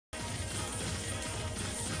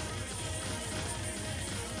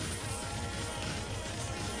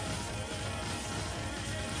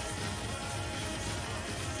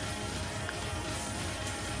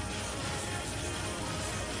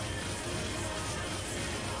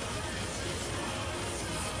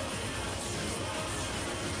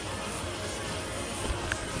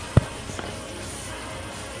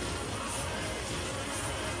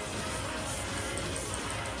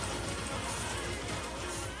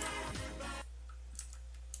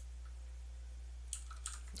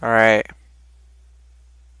Alright.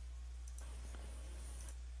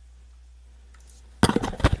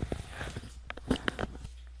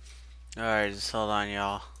 Alright, just hold on,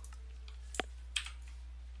 y'all.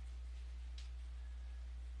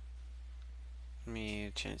 Let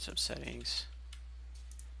me change some settings.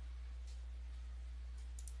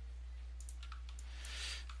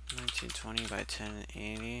 1920 by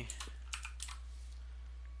 1080.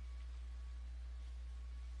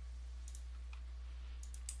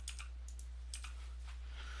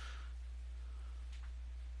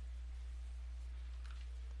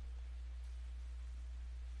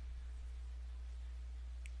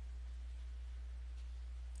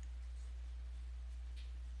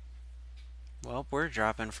 Well, we're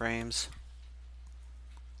dropping frames.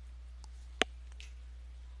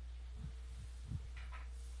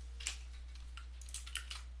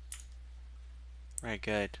 Right,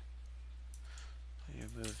 good. You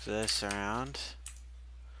move this around.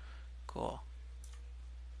 Cool.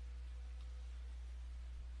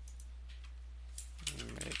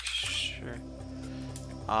 Make sure.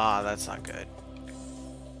 Ah, that's not good.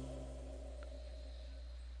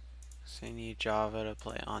 So you need Java to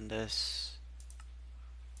play on this.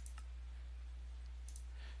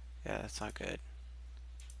 Yeah, that's not good.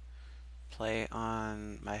 Play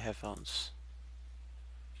on my headphones.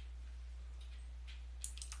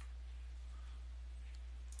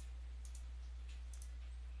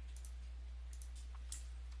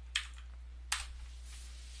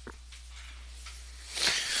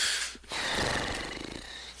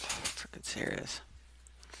 Freaking serious.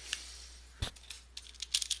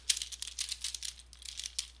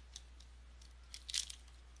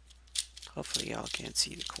 Hopefully y'all can't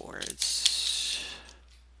see the cords.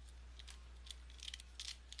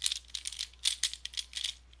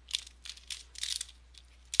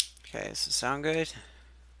 Okay, does it sound good?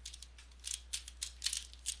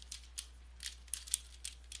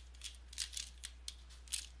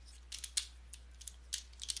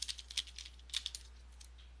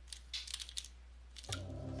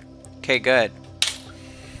 Okay, good.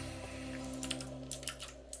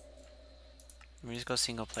 Let me just go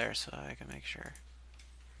single player so I can make sure.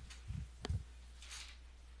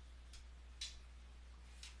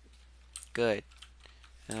 Good.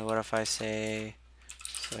 And what if I say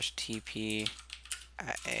 /tp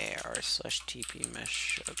at a or /tp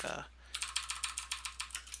meshuga?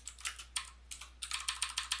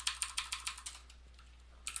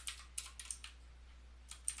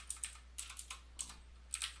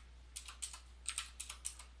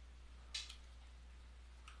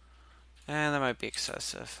 And that might be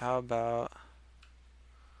excessive. How about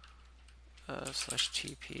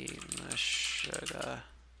 /tp meshuga?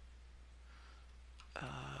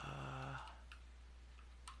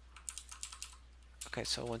 Okay,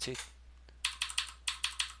 so once you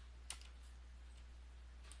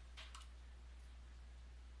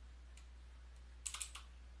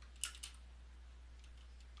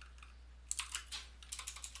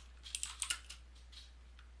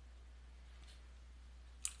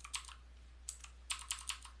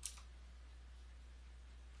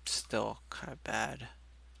still kind of bad.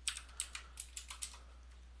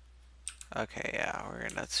 Okay, yeah,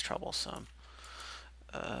 that's troublesome.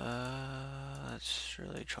 That's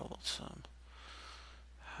really troublesome.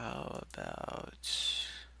 How about...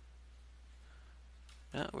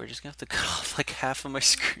 No, we're just gonna have to cut off like half of my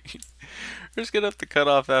screen. We're just gonna have to cut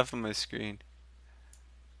off half of my screen.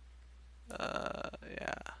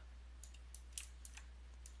 Yeah.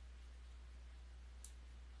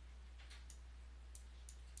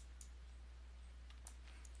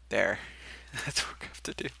 There. That's what we're gonna have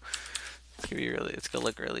to do. It's gonna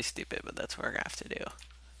look really stupid, but that's what we're gonna have to do.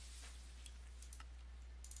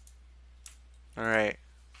 Alright.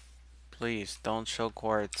 Please, don't show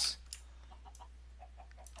quartz.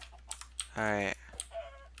 Alright.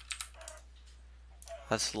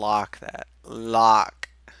 Let's lock that. Lock.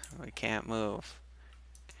 We can't move.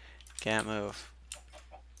 Can't move.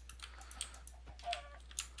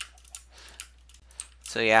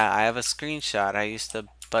 So yeah, I have a screenshot. I used to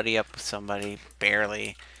buddy up with somebody,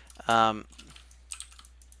 barely.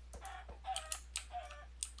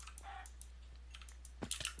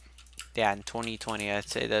 Yeah, in 2020, I'd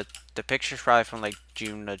say that the picture's probably from like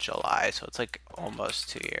June to July, so it's like almost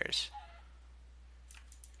 2 years.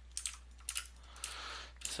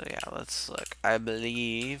 So yeah, let's look. I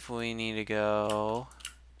believe we need to go...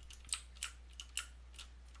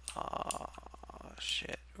 Oh,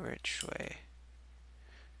 shit. Which way?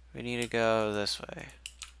 We need to go this way.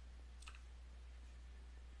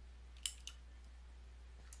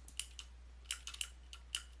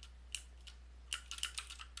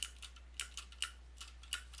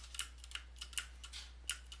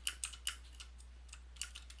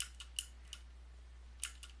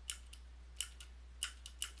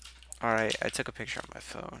 Alright, I took a picture on my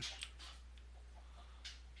phone.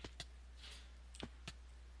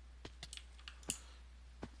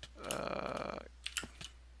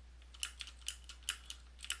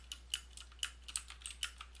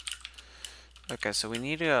 Okay, so we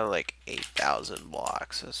need to go like 8,000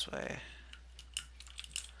 blocks this way.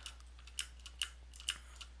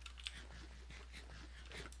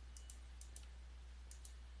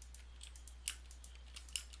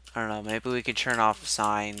 I don't know, maybe we could turn off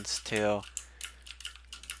signs too.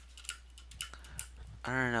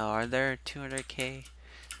 I don't know, are there 200k?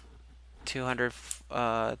 200k,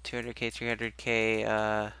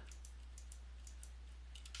 300k,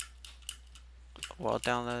 world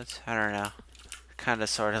downloads? I don't know. Kinda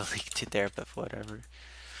sorta leaked it there, but whatever.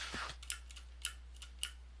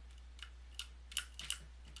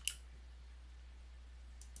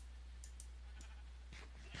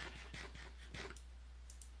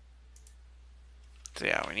 So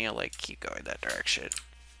yeah, we need to like keep going that direction.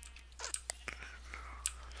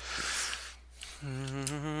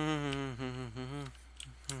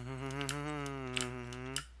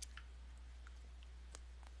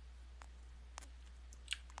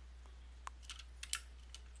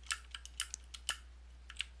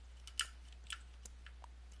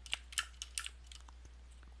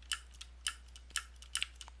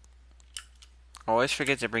 I always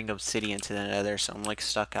forget to bring obsidian to the nether, so I'm like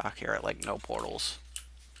stuck out here at like no portals.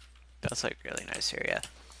 That's like really nice area.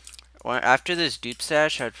 Well, after this dupe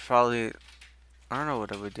stash, I'd probably, I don't know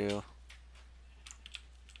what I would do.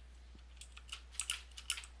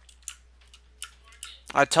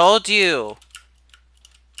 I told you!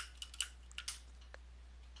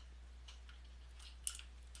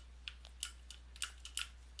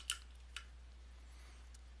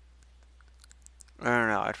 I don't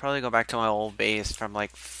know, I'd probably go back to my old base from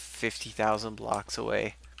like 50,000 blocks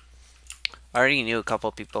away. I already knew a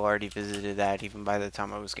couple people already visited that even by the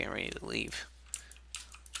time I was getting ready to leave.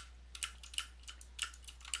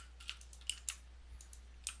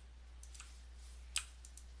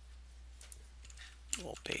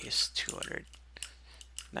 Old base,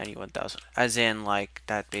 291,000. As in, like,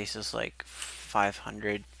 that base is like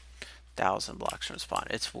 500,000 blocks from spawn.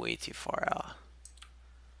 It's way too far out.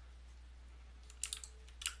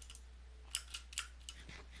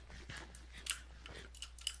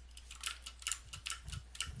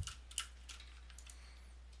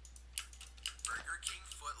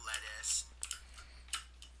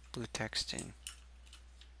 Blue texting.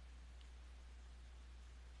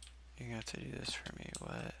 You're gonna have to do this for me.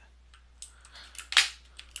 What?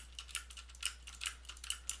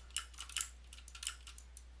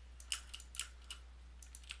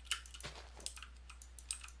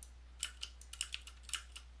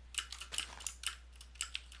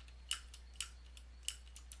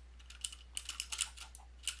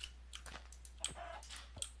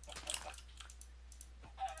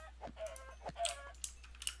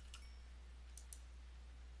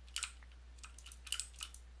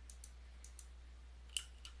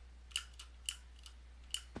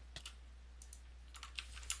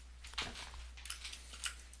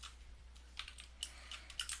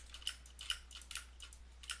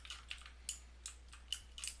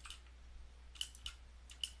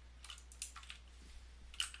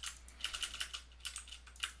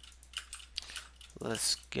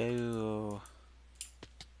 Let's go.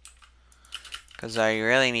 Because I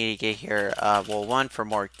really need to get here, well, one, for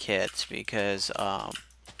more kits, because, what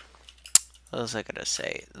was I gonna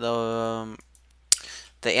say? The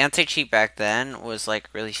anti-cheat back then was, like,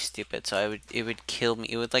 really stupid, so it would kill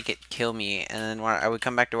me, kill me, and then when I would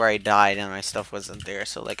come back to where I died and my stuff wasn't there,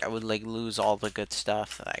 so, like, I would, like, lose all the good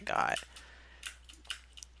stuff that I got.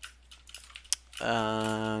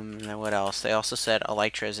 And then what else? They also said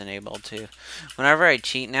Elytra is enabled too. Whenever I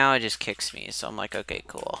cheat now, it just kicks me, so I'm like, okay,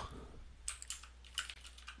 cool.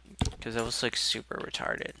 Because it was like super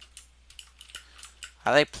retarded.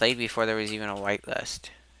 I like played before there was even a whitelist.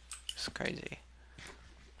 It's crazy.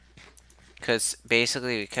 Because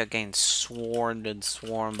basically we kept getting swarmed and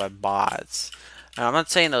swarmed by bots. And I'm not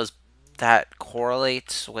saying that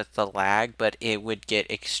correlates with the lag, but it would get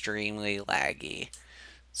extremely laggy.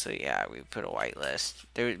 So yeah, we put a whitelist.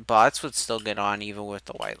 Bots would still get on even with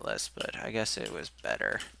the whitelist, but I guess it was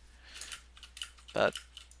better. But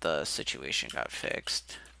the situation got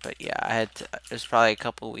fixed. But yeah, it was probably a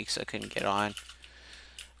couple weeks I couldn't get on.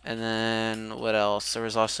 And then what else? There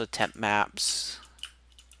was also temp maps.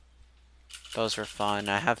 Those were fun.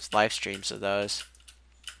 I have live streams of those.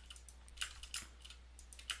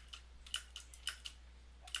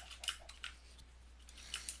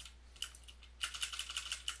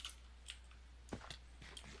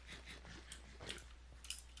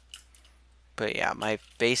 But yeah, my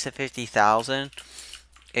base of 50,000,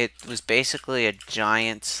 it was basically a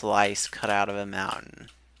giant slice cut out of a mountain.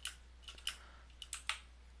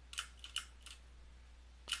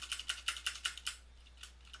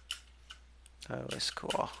 That was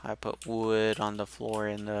cool. I put wood on the floor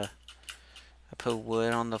in the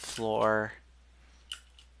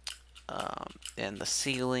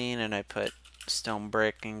ceiling, and I put stone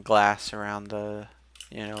brick and glass around the,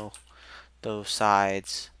 those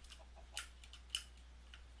sides.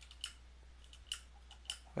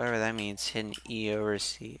 Whatever that means, hidden E over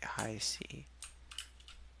C, high C.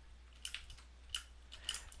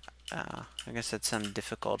 I guess that's some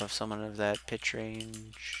difficult of someone of that pitch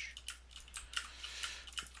range.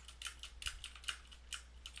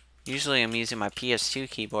 Usually I'm using my PS2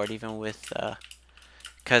 keyboard, even with,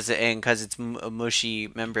 cause it's a mushy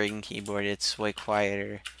membrane keyboard, it's way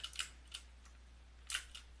quieter.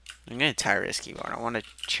 I'm gonna tire this keyboard. I want a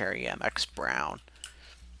Cherry MX Brown,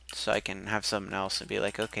 so I can have something else and be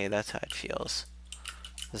like, okay, that's how it feels.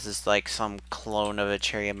 This is like some clone of a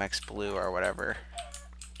Cherry MX Blue or whatever.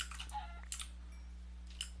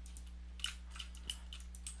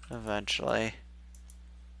 Eventually.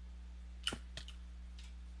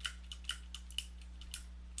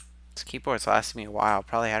 This keyboard's lasted me a while.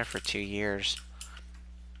 Probably had it for 2 years.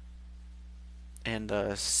 And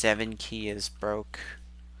the 7 key is broke.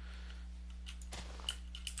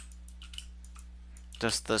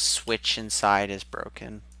 Just the switch inside is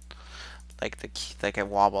broken. Like the key, like it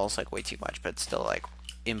wobbles like way too much, but still like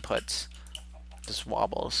inputs just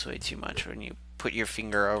wobbles way too much when you put your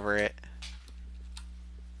finger over it.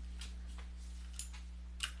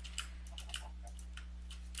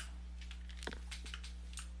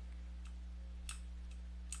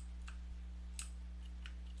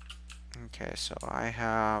 Okay, so I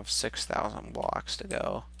have 6,000 blocks to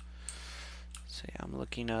go. So yeah, I'm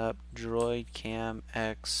looking up Droid Cam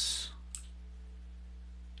X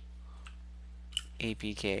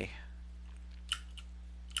APK.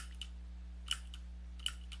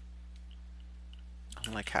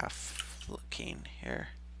 I'm like half looking here.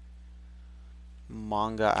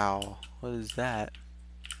 Manga Owl. What is that?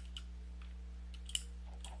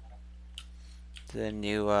 The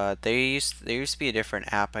new there used to be a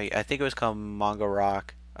different app. I think it was called Manga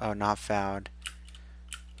Rock. Oh, not found.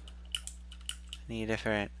 I need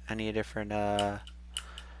a different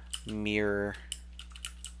mirror.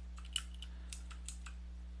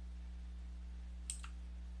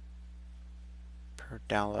 Per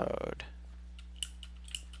download.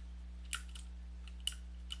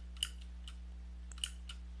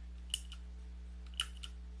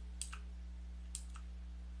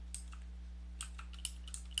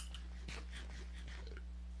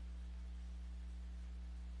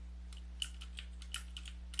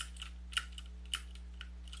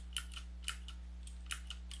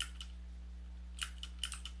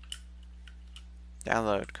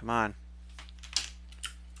 Download, come on.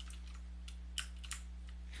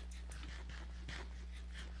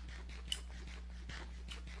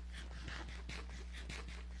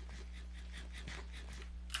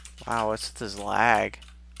 Wow, what's this lag?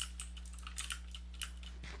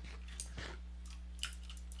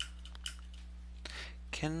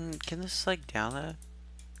 Can this like download?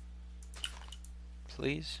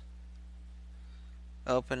 Please?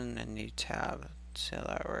 Open a new tab. See how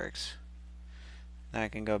that works. Now I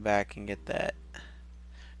can go back and get that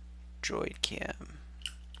Droid Cam.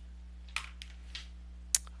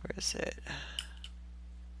 Where is it?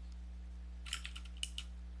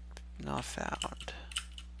 Not found.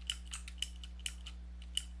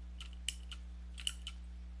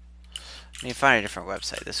 I need to find a different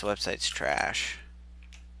website. This website's trash.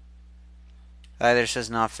 It either says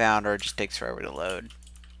not found or it just takes forever to load.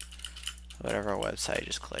 Whatever website I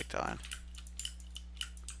just clicked on.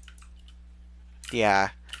 Yeah,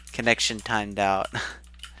 connection timed out.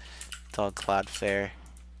 It's all Cloudflare.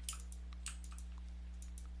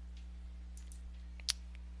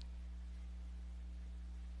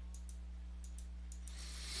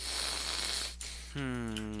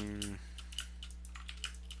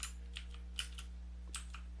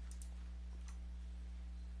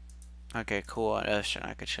 Okay, cool. On Ocean,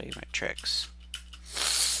 I could show you my tricks.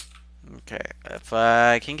 Okay, if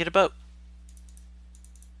I can get a boat.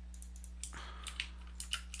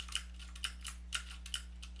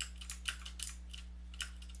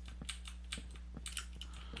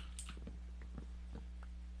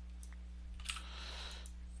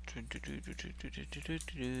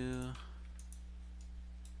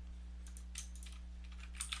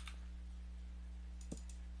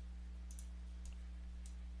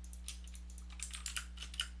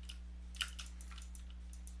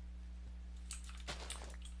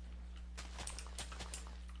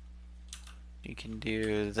 you can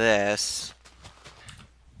do this.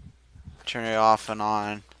 Turn it off and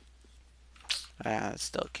on. It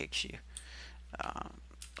still kicks you.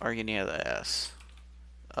 Or you can do this.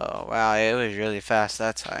 Oh wow, it was really fast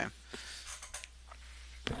that time.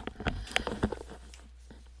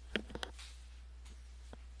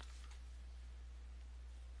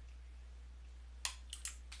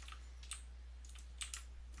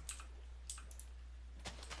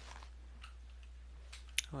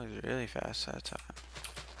 It was really fast that time.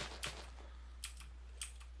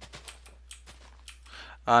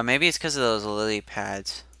 Maybe it's because of those lily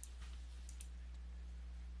pads.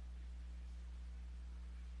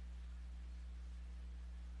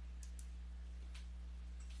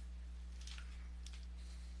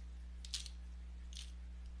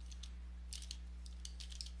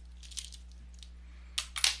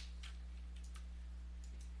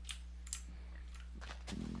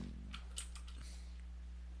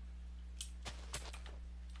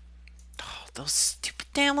 Oh, those stupid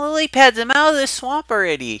damn lily pads! I'm out of this swamp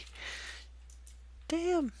already.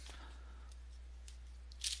 Damn.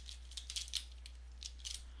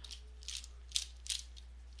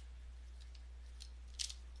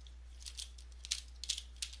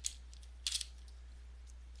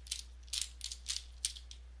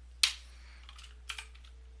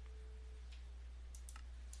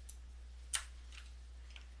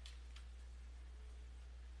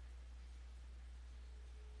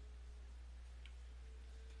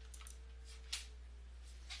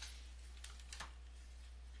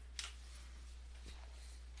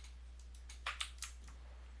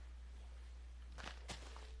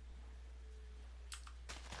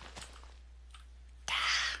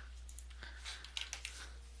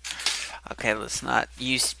 Okay, let's not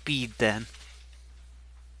use speed then.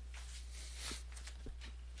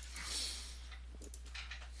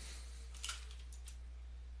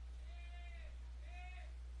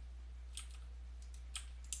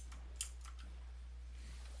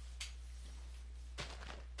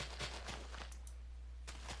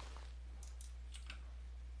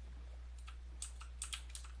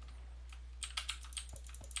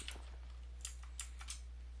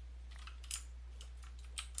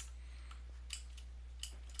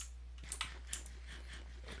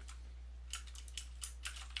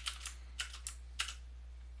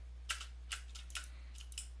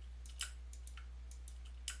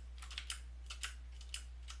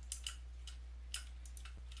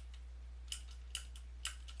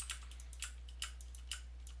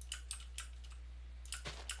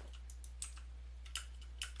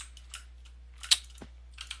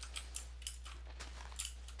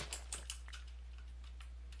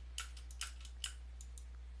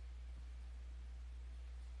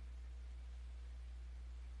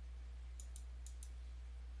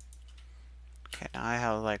 Okay, now I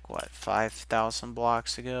have like what, 5,000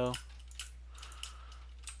 blocks to go.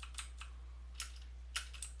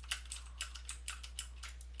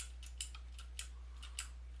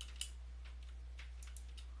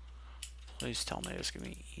 Please tell me there's gonna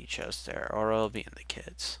be each chest there, or it'll be in the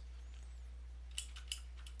kids.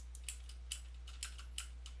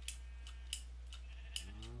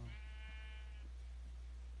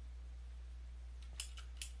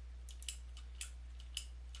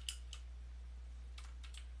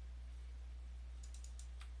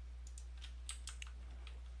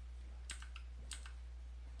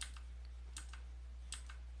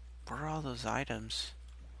 Where are all those items?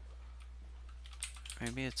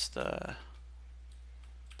 Maybe it's the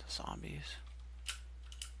zombies.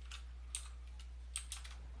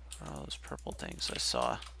 Where are all those purple things I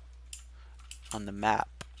saw on the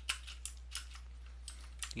map?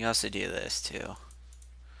 You also do this too.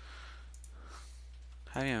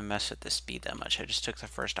 I haven't even messed with the speed that much. I just took the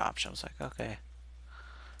first option. I was like, okay.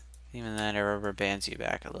 Even then, it rubber bands you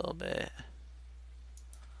back a little bit.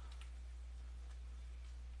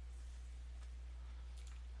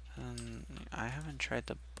 And I haven't tried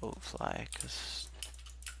the boat fly because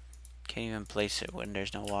can't even place it when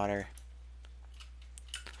there's no water.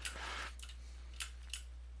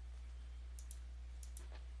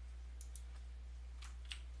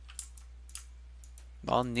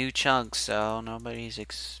 All new chunks, so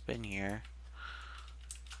nobody's been here.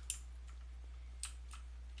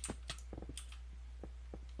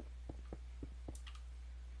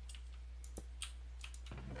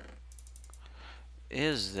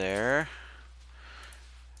 Is there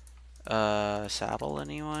a saddle,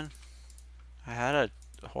 anyone? I had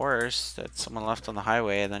a horse that someone left on the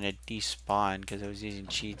highway and then it despawned because I was using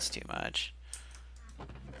cheats too much.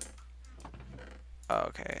 Oh,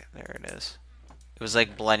 okay, there it is. It was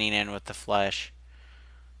like blending in with the flesh.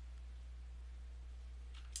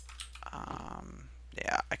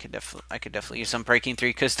 Yeah, I could definitely use some breaking 3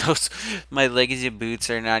 because those my legacy boots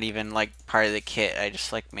are not even like part of the kit. I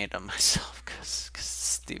just like made them myself because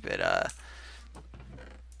stupid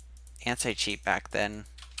anti-cheat back then.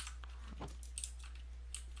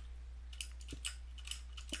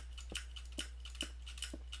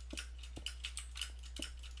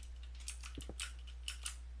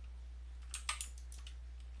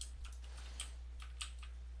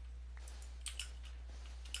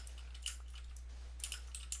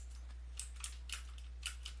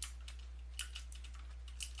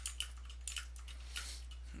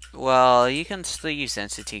 Well, you can still use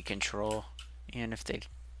entity control, even if they.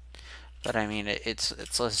 But I mean,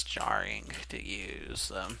 it's less jarring to use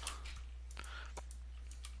them.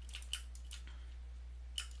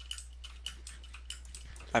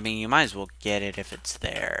 I mean, you might as well get it if it's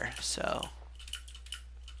there. So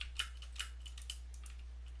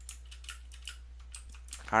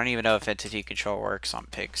I don't even know if entity control works on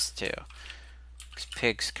pigs too. Because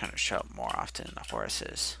pigs kind of show up more often than the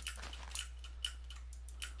horses.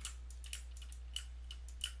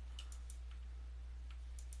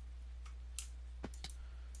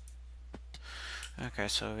 Okay,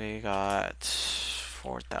 so we got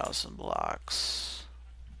 4,000 blocks.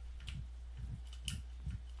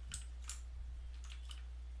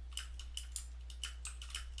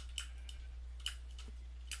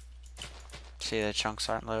 See, the chunks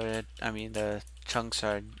aren't loaded. I mean, the chunks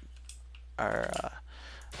are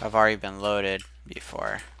have already been loaded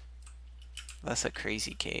before. That's a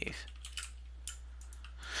crazy cave.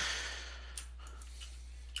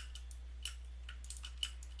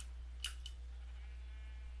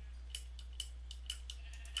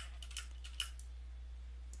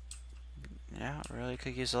 Yeah, really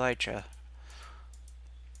could use Elytra.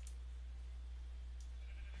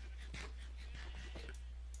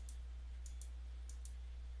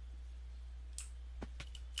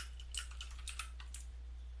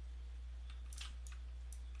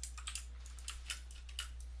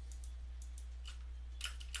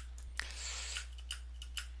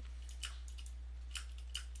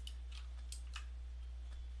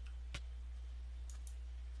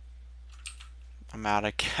 I'm out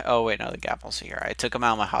of. Oh wait, no, the gapples here. I took them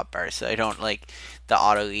out of my hotbar, so I don't like the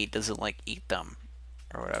auto eat doesn't like eat them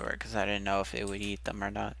or whatever, because I didn't know if it would eat them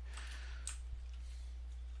or not.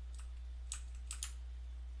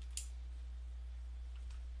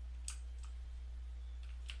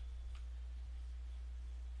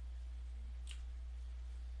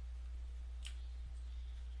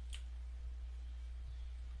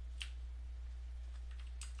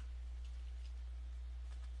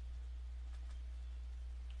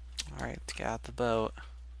 All right, let's get out the boat.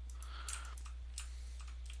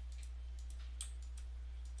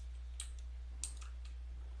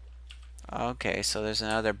 Okay, so there's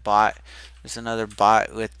another bot. There's another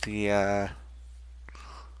bot with the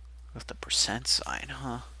percent sign,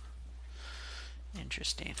 huh?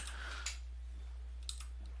 Interesting.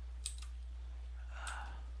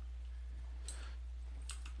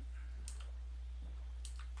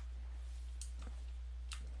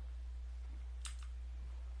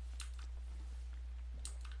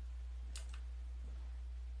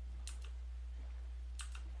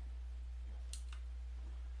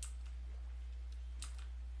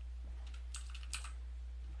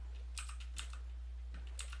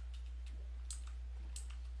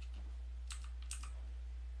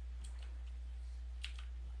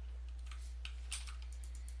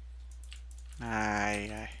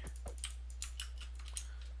 Aye.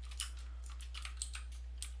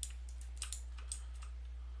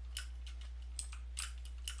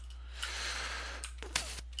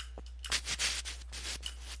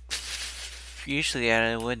 Usually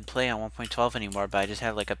I wouldn't play on 1.12 anymore, but I just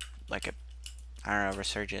have like a I don't know,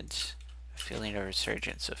 resurgence, a feeling of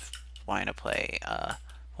resurgence of wanting to play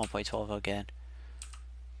 1.12 again.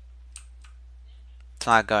 It's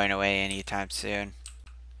not going away anytime soon.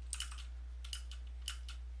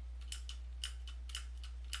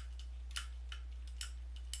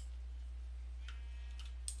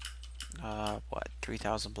 What,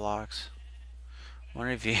 3,000 blocks?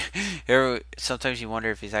 Wonder if sometimes you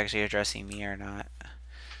wonder if he's actually addressing me or not.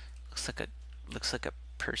 Looks like a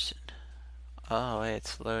person. Oh, wait,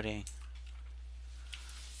 it's loading.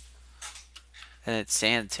 And it's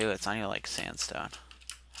sand too. It's not even like sandstone.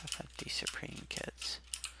 FFD Supreme kits.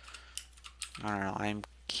 I don't know. I'm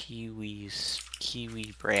Kiwi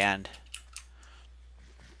brand.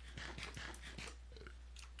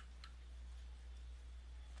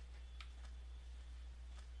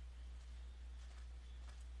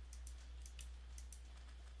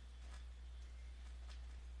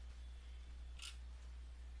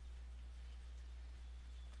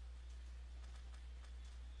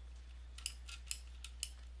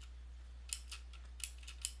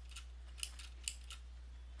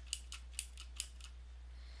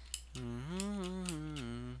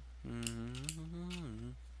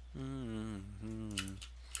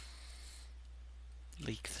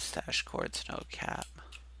 mustache cords, no cap.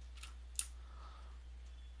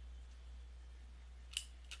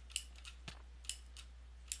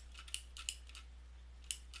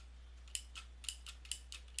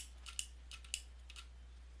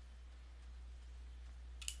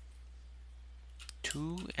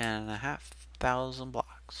 $2,500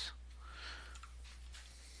 blocks.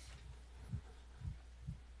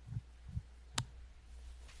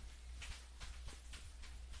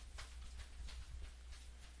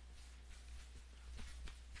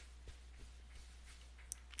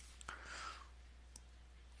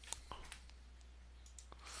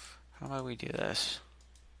 How about we do this?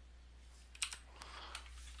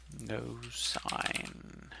 No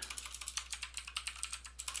sign.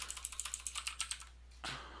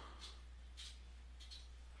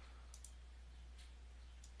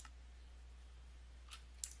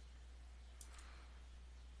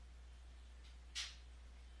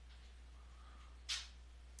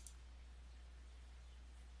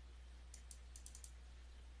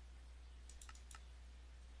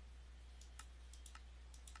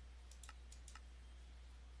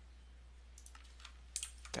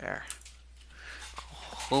 There.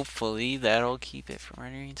 Hopefully that'll keep it from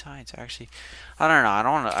rendering signs. Actually, I don't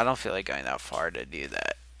know. I don't feel like going that far to do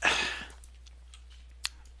that.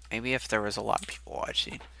 Maybe if there was a lot of people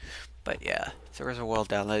watching. But yeah, if there was a world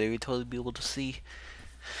down there, we'd totally be able to see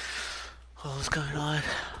what was going on.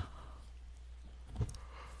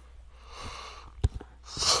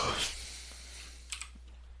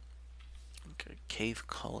 Okay, cave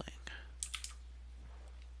culling.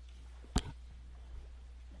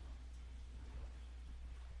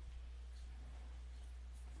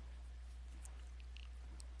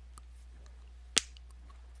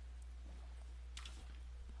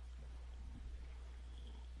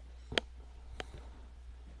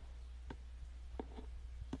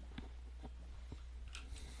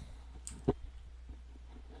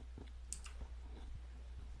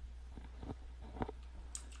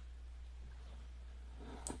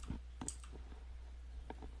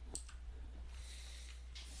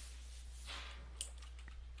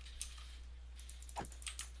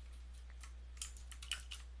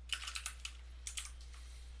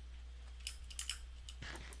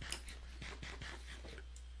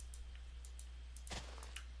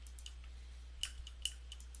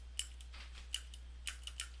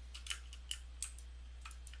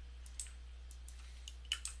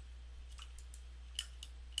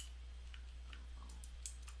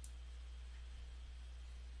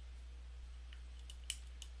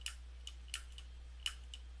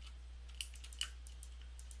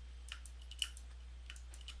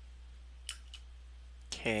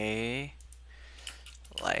 Okay,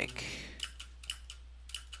 like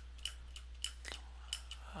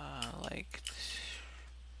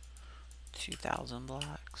 2,000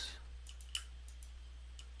 blocks.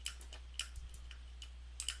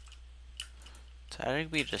 So I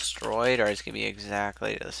think be destroyed, or it's gonna be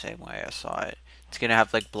exactly the same way I saw it. It's gonna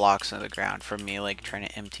have like blocks on the ground from me like trying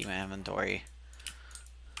to empty my inventory.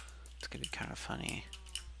 It's gonna be kind of funny.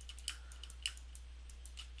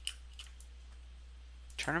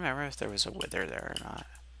 Trying to remember if there was a wither there or not.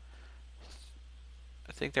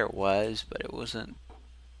 I think there was, but it wasn't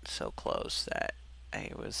so close that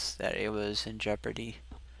it was in jeopardy.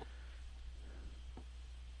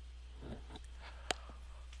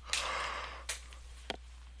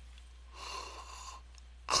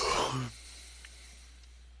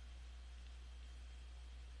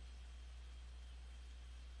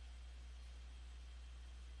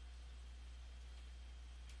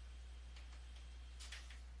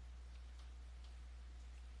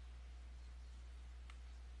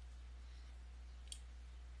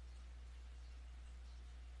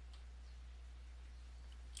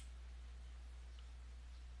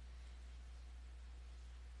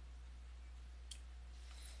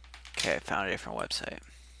 Okay, I found a different website.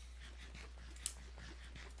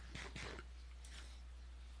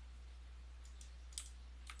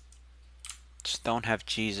 Just don't have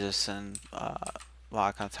Jesus and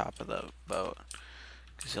walk on top of the boat,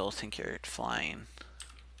 because he'll think you're flying.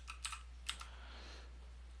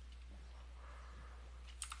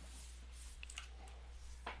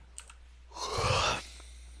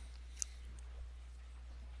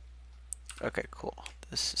 Okay, cool.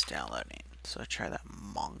 This is downloading. So try that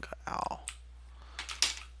manga owl.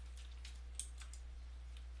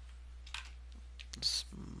 This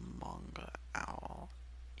manga owl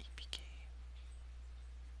EPK.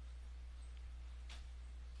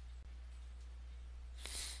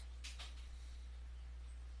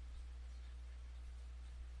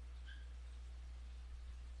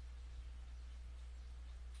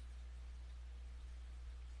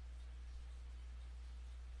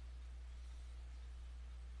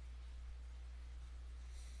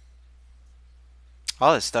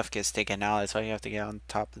 All this stuff gets taken out. That's why you have to get on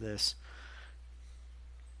top of this.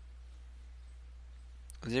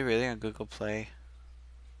 Is it really on Google Play?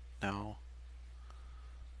 No.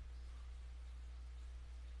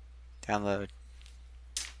 Download.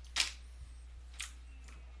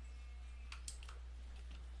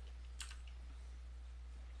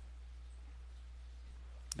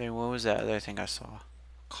 Then what was that other thing I saw?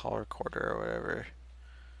 Call recorder or whatever.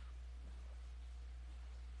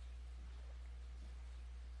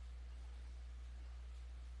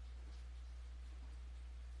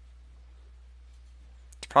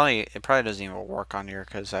 It probably doesn't even work on here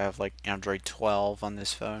because I have like Android 12 on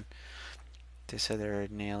this phone. They said they're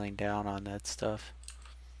nailing down on that stuff.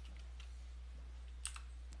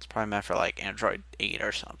 It's probably meant for like Android 8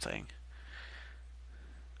 or something.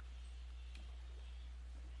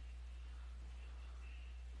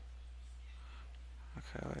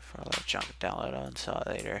 Okay, wait for all that junk to download. I'll install it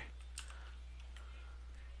later.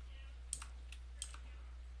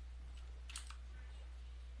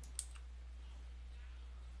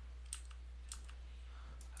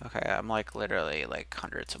 Okay, I'm like literally like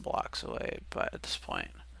hundreds of blocks away, but at this point,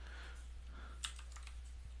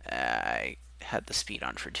 I had the speed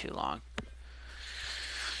on for too long.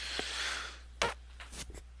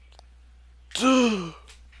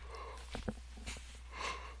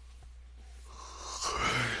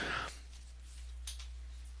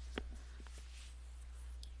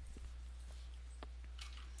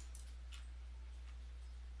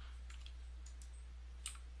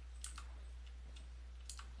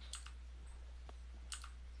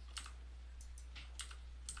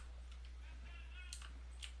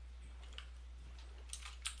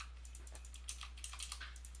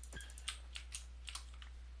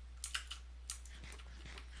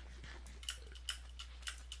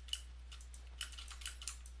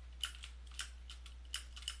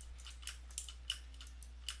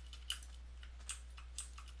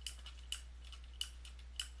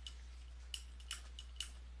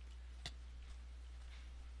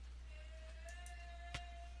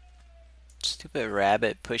 Stupid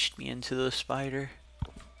rabbit pushed me into the spider.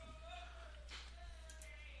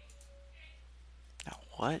 Now,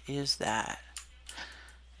 what is that?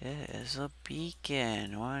 It is a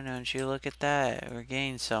beacon. Why don't you look at that? We're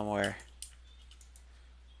getting somewhere.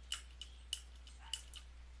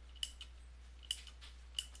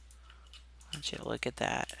 Why don't you look at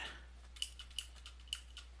that?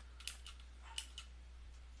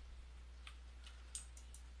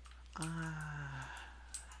 Ah,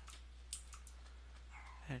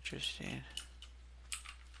 interesting.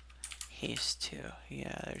 Haste too.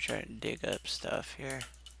 Yeah, they're trying to dig up stuff here.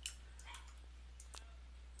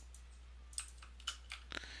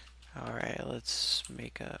 Alright, let's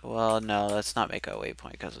make a... Well, no, let's not make a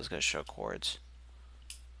waypoint because it's going to show chords.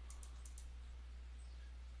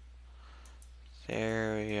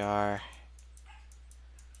 There we are.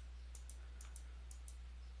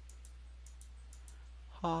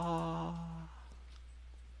 Oh.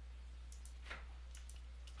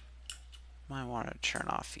 Might want to turn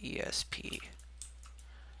off ESP.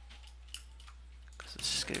 Because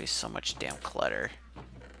this is going to be so much damn clutter.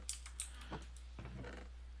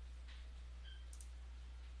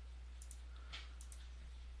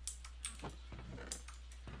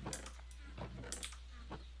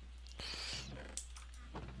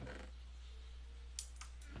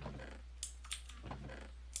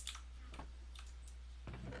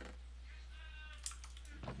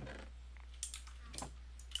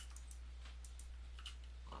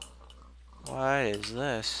 What is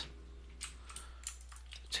this?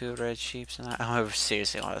 Two red sheeps and I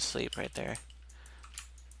seriously want to sleep right there.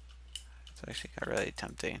 It's actually got really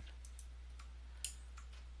tempting.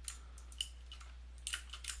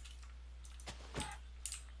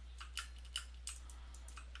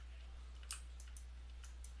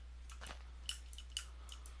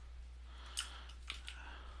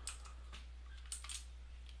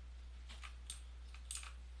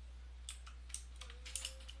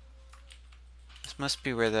 This must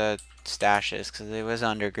be where the stash is because it was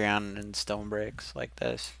underground in stone bricks like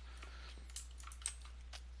this.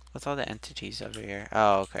 What's all the entities over here?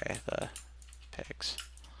 Oh, okay, the pigs.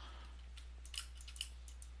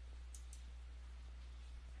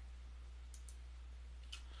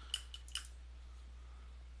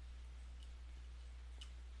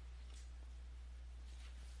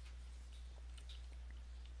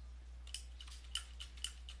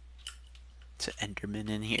 It's an Enderman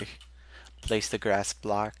in here. Place the grass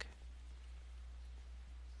block.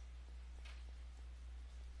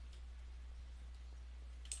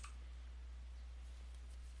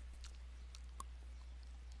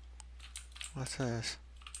 What's this?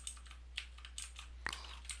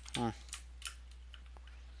 Hmm.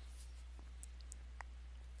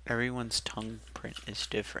 Everyone's tongue print is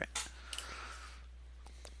different.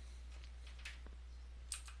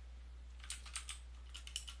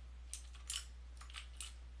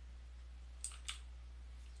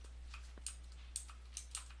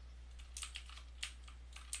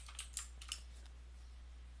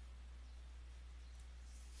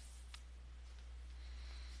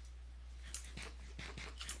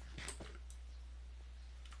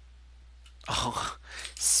 Oh,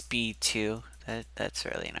 speed too. That's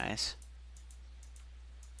really nice.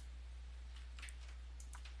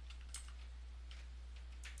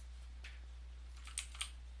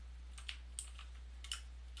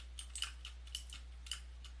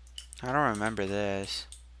 I don't remember this.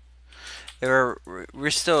 We're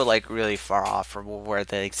still like really far off from where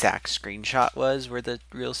the exact screenshot was, where the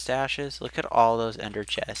real stash is. Look at all those ender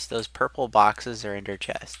chests. Those purple boxes are ender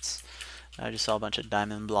chests. I just saw a bunch of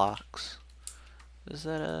diamond blocks. Is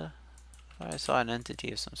that a? I saw an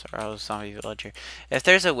entity of some sort. Oh, zombie villager. If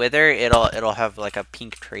there's a wither, it'll have like a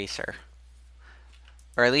pink tracer,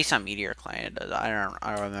 or at least on Meteor Client it does. I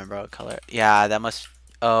don't remember what color. Yeah, that must.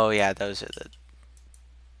 Oh yeah, those are the.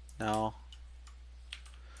 No,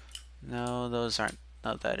 no, those aren't.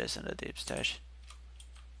 No, that isn't a deep stash.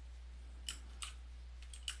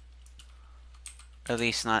 At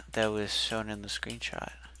least not that was shown in the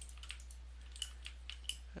screenshot.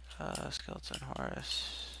 Skeleton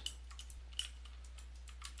Horus.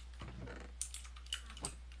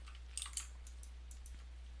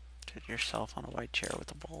 Did yourself on a white chair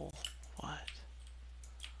with a bowl. What?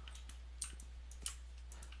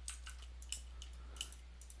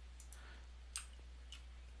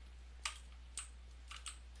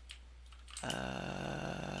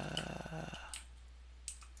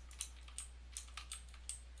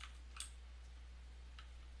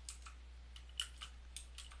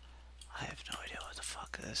 I have no idea what the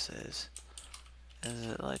fuck this is. Is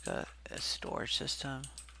it like a storage system?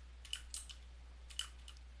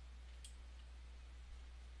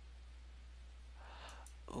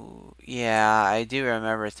 Ooh, yeah, I do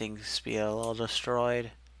remember things being a little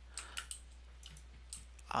destroyed.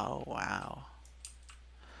 Oh wow.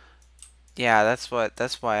 Yeah, that's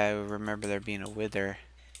why I remember there being a wither.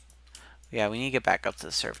 Yeah, we need to get back up to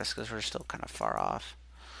the surface because we're still kind of far off.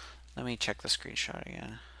 Let me check the screenshot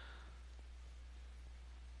again.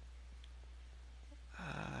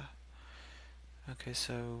 Okay,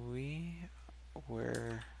 so we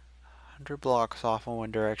were 100 blocks off in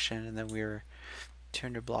one direction, and then we were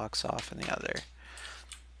 200 blocks off in the other.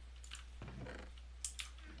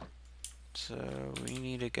 So we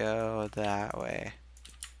need to go that way.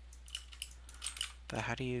 But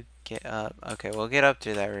how do you get up? Okay, we'll get up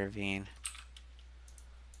through that ravine.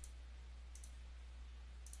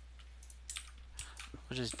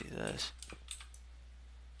 We'll just do this.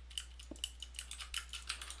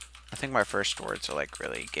 I think my first words are like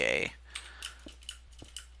really gay.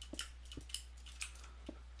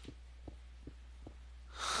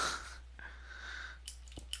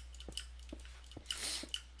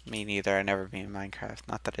 Me neither. I never beat Minecraft.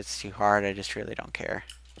 Not that it's too hard, I just really don't care.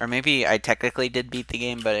 Or maybe I technically did beat the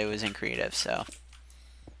game, but it was in creative, so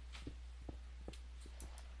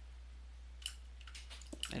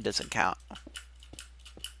it doesn't count.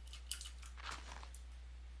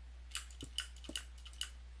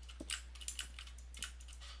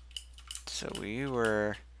 So we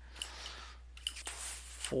were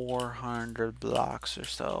 400 blocks or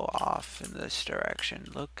so off in this direction.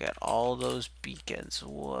 Look at all those beacons.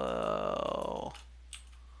 Whoa.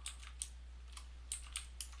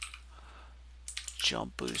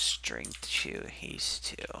 Jump boost, strength 2,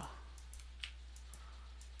 haste 2.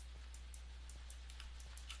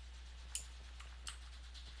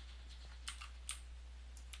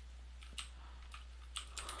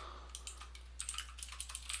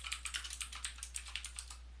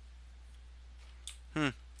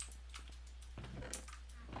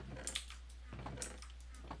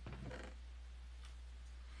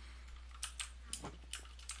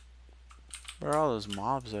 Where are all those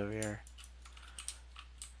mobs over here?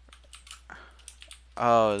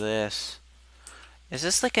 Oh, this. Is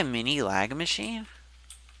this like a mini lag machine?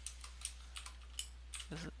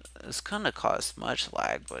 This couldn't cause much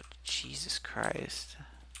lag, but Jesus Christ.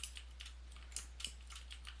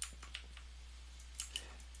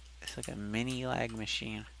 It's like a mini lag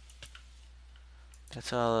machine.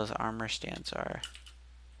 That's what all those armor stands are.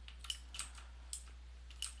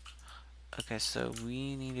 Okay, so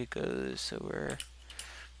we need to go, so we're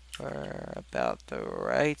about the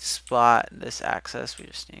right spot in this axis. We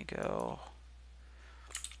just need to go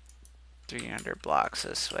 300 blocks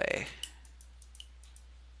this way.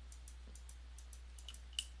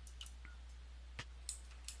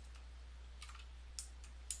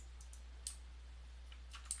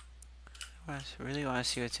 really want to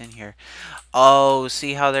see what's in here. Oh,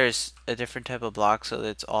 see how there's a different type of block, so that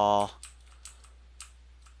it's all.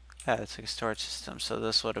 Yeah, it's like a storage system. So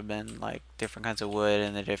this would have been like different kinds of wood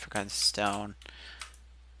and the different kinds of stone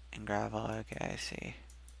and gravel. Okay, I see.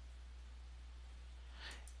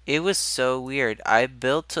 It was so weird. I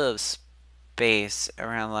built a space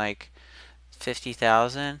around like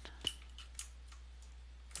 50,000.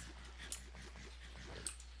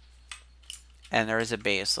 And there was a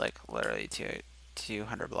base like literally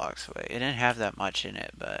 200 blocks away. It didn't have that much in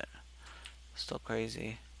it, but still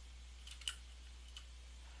crazy.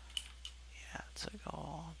 Yeah, it's like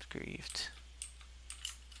all griefed.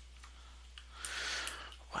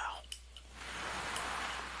 Wow.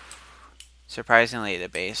 Surprisingly, the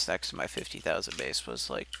base next to my 50,000 base was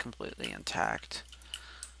like completely intact.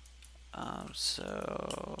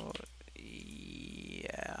 So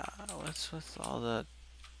yeah, what's with all the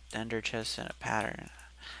ender chests in a pattern?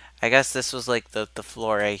 I guess this was like the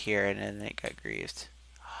floor right here, and then it got griefed.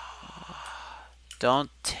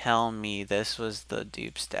 Don't tell me this was the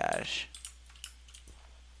dupe stash.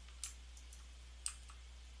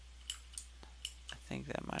 I think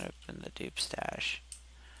that might have been the dupe stash.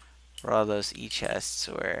 Where all those e-chests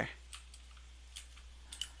were.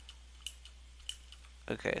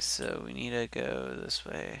 Okay, so we need to go this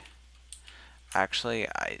way. Actually,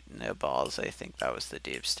 no balls. I think that was the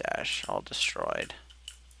dupe stash, all destroyed.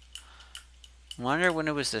 Wonder when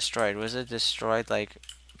it was destroyed. Was it destroyed like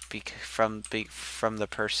from the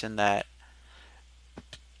person that?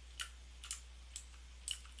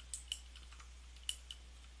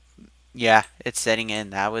 Yeah, it's setting in.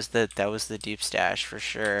 That was the dupe stash for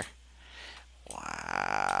sure.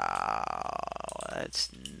 Wow, that's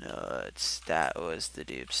nuts. That was the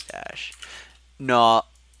dupe stash. No,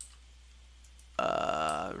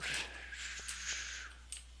 uh,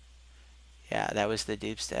 yeah, that was the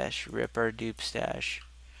dupe stash. Ripper dupe stash.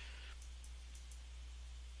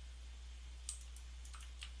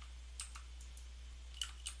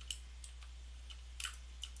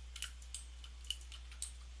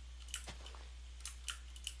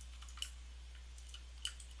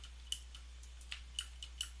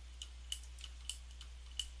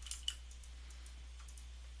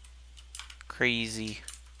 Crazy.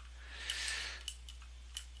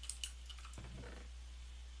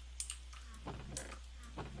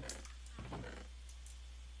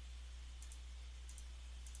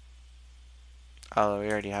 Oh,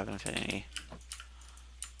 we already have infinity.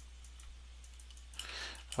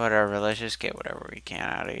 Whatever, let's just get whatever we can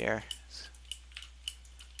out of here.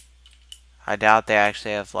 I doubt they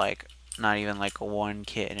actually have like not even like one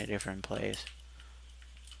kit in a different place.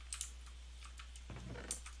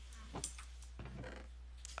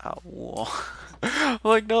 Oh, whoa.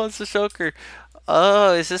 Like, no, it's a choker.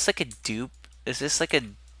 Oh, is this like a dupe? Is this like a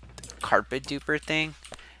carpet duper thing?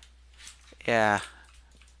 Yeah.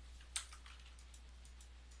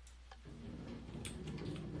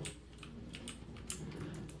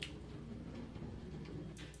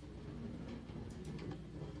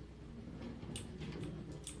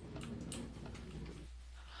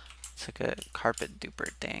 It's like a carpet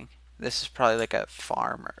duper thing. This is probably like a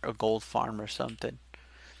farm or a gold farm or something.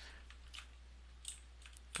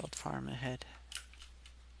 Gold farm ahead.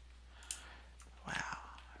 Wow.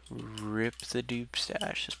 Rip the dupe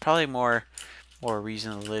stash. There's probably more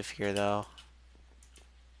reason to live here though.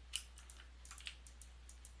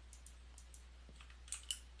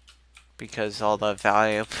 Because all the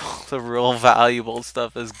valuable, the real valuable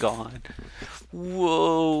stuff is gone.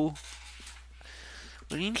 Whoa.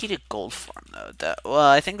 What do you need a gold farm though? Well,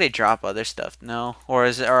 I think they drop other stuff. No, or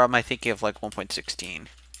am I thinking of like 1.16?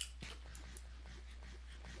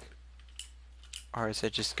 Or is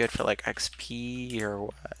it just good for like XP or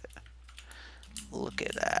what? Look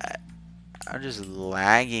at that. I'm just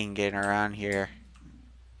lagging getting around here.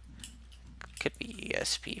 Could be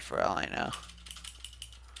ESP for all I know.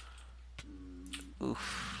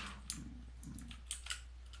 Oof.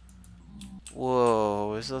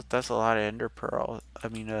 Whoa, that's a lot of ender pearl. I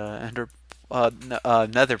mean, nether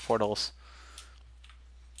portals.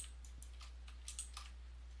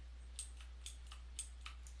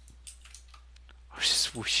 I was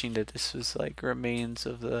just wishing that this was like remains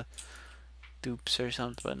of the dupes or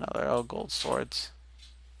something, but no, they're all gold swords.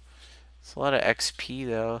 It's a lot of XP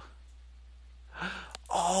though.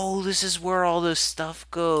 Oh, this is where all this stuff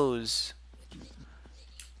goes.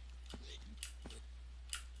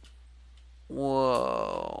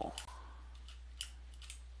 Whoa.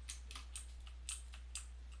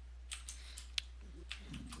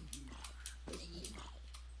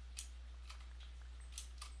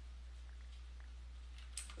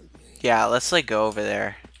 Yeah, let's like go over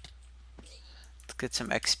there. Get some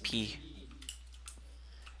XP.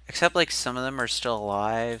 Except like some of them are still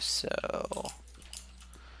alive, so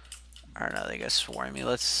I don't know, they got swarmy.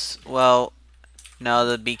 Well, no,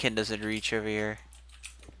 the beacon doesn't reach over here.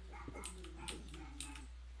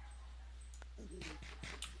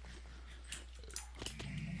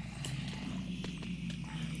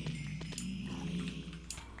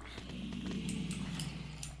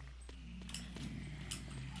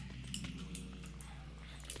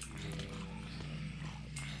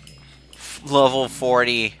 Level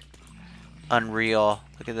 40. Unreal.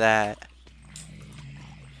 Look at that.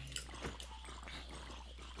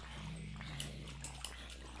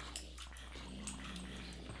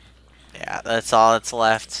 Yeah, that's all that's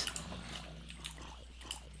left.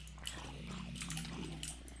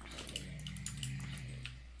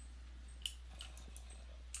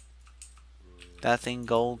 Nothing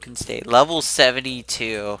gold can stay. Level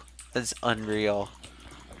 72. That's unreal.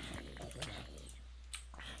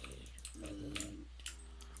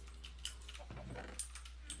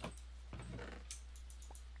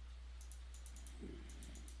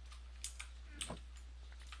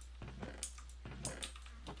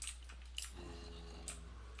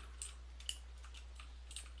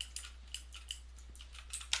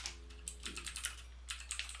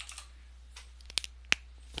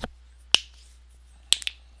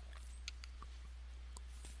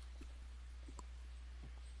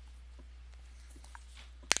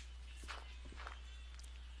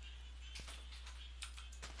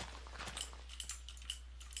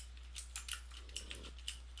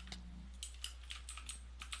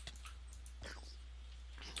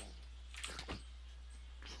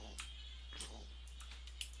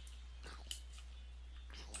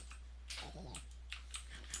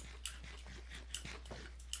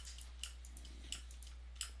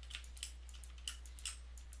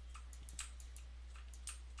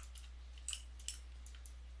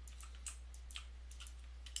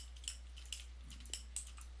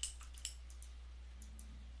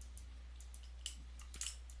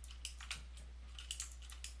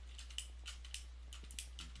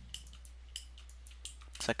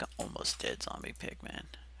 It's like an almost dead zombie pigman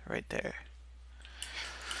right there.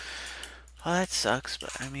 Well, that sucks,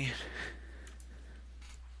 but I mean,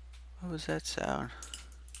 what was that sound?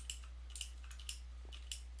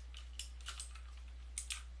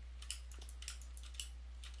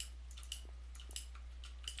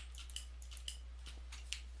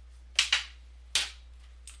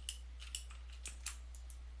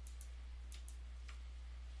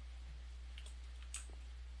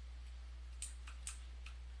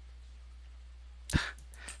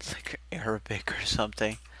 It's like Arabic or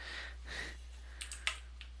something.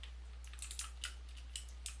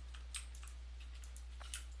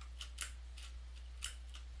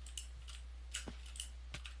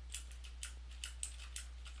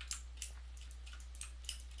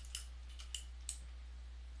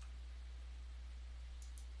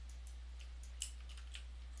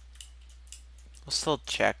 We'll still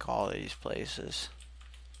check all these places.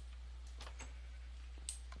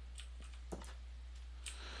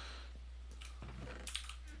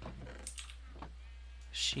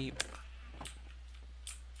 Sheep.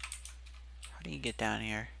 How do you get down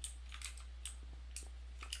here?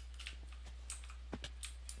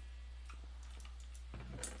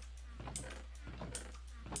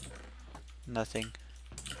 Nothing.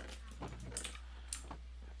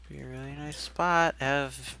 Be a really nice spot.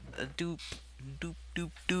 Have a dupe. Dupe,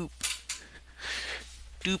 dupe, dupe.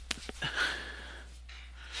 Dupe.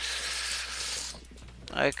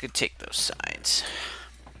 I could take those signs.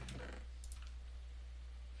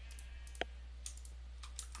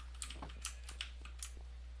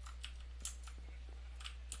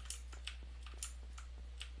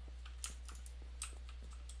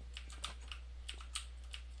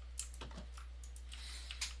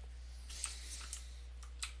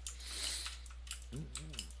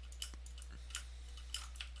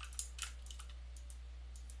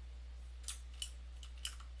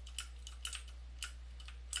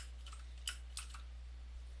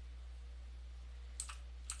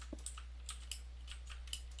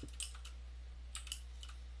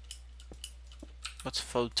 What's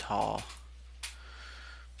photal?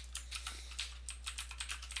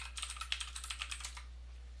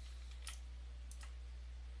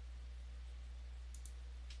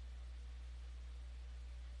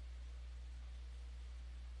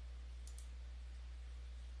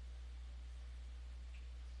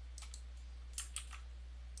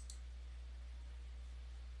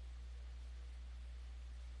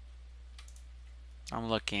 I'm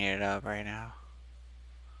looking it up right now.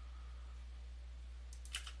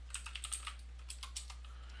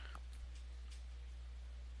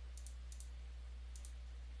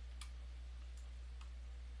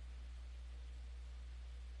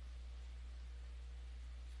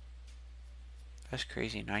 That's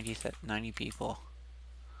crazy. 90 people.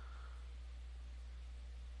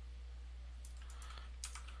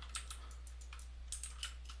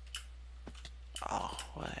 Oh,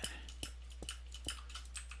 what?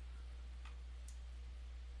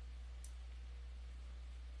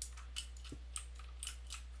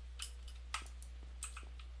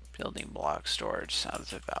 Building block storage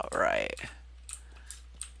sounds about right.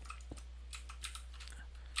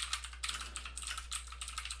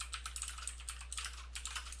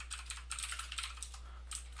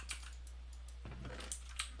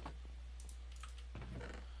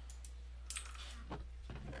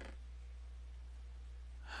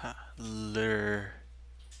 Lure.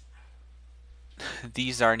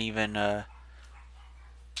 These aren't even I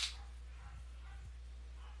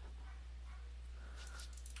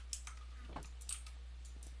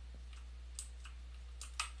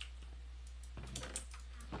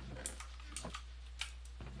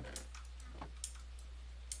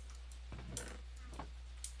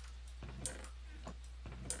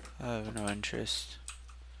have no interest.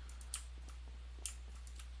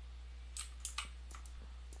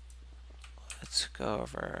 Let's go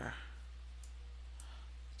over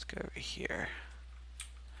here.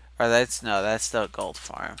 Or that's the gold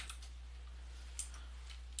farm.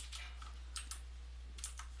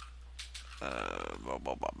 Blah,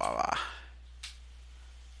 blah, blah, blah.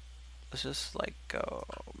 Let's just like go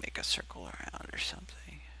make a circle around or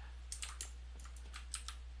something.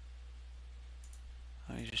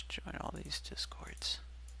 Let me just join all these discords.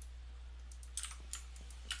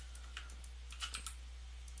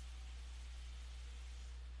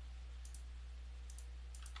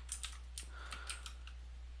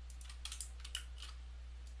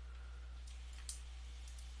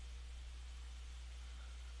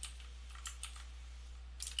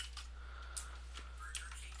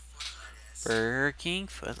 Burger King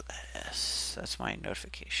foot lettuce. That's my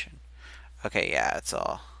notification. Okay, yeah, it's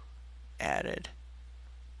all added,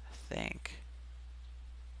 I think.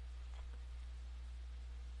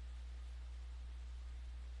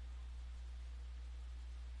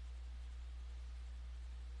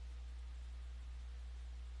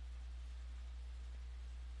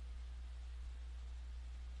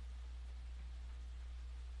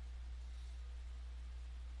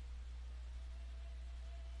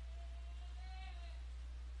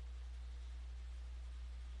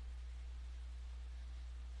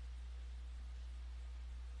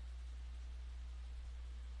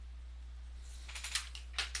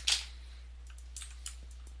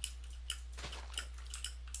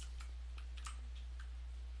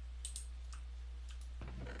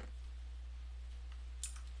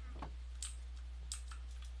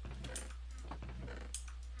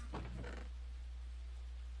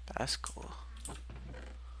 That's cool.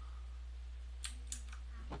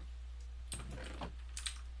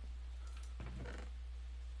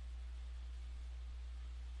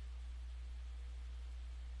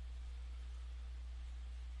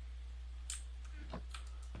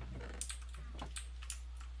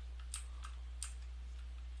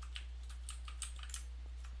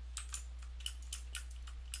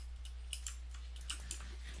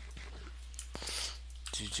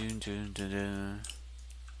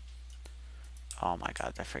 Oh my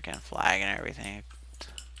god, the freaking flag and everything.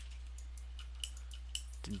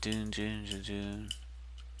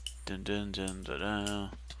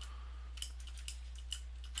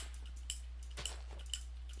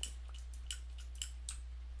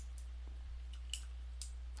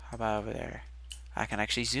 How about over there? I can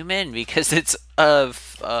actually zoom in because it's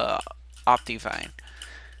of Optifine.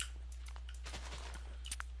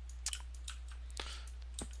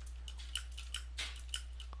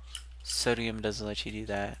 Sodium doesn't let you do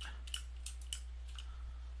that.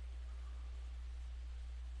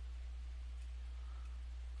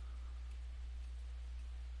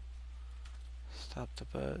 Stop the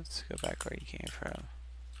boats. Go back where you came from.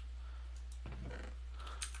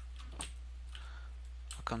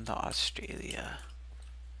 Welcome to Australia.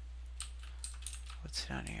 What's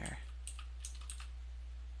down here?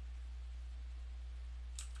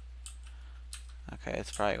 Okay,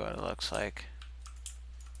 it's probably what it looks like.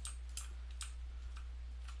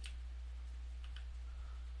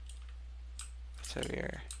 What's over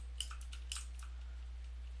here?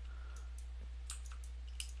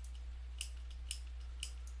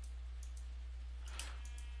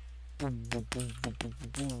 Boom, boom, boom, boom, boom,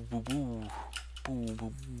 boom, boom, boom. Boom, boom,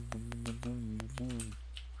 boom, boom, boom, boom,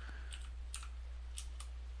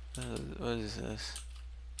 boom. What is this?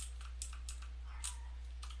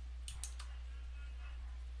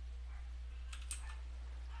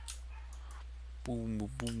 Boom, boom,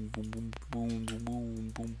 boom, boom, boom, boom,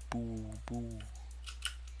 boom, boom, boom, boom.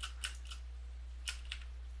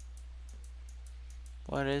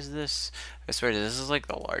 What is this? I swear this is like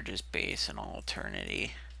the largest base in all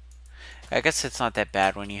eternity. I guess it's not that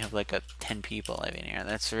bad when you have like 10 people living here.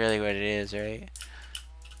 That's really what it is, right?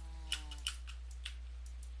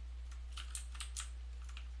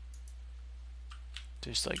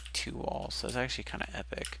 There's like 2 walls. So it's actually kind of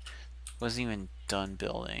epic. Wasn't even done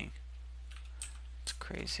building. It's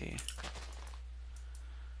crazy.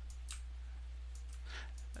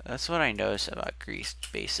 That's what I noticed about Greece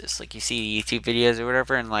bases. Like you see YouTube videos or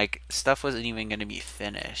whatever, and like stuff wasn't even gonna be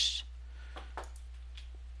finished.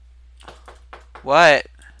 What?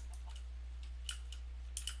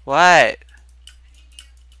 What?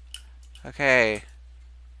 Okay.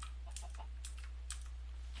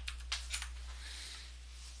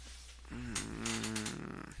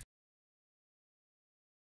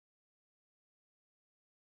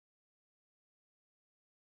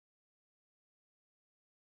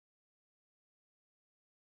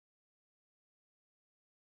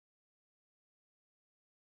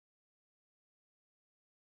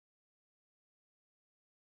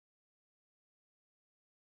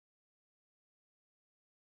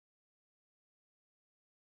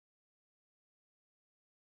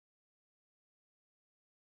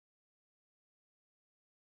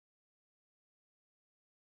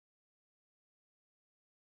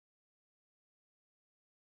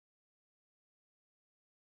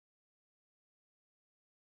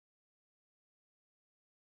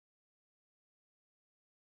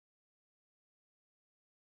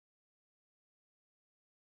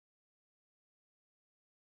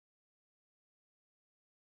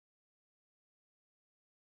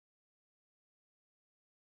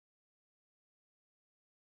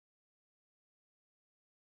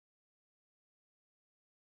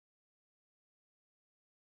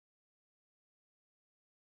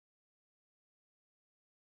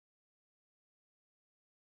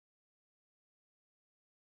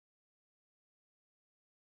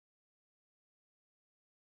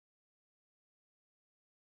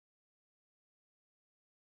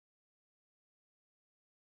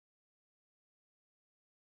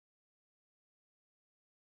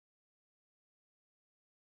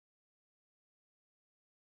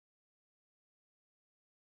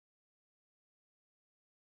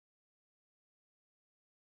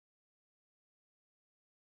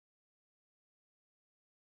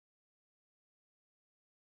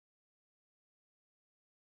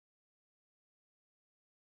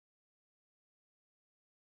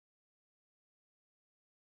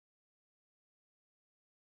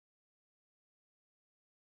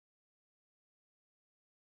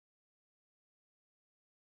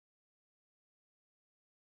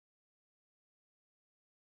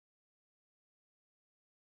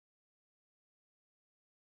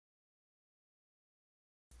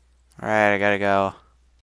 Alright, I gotta go.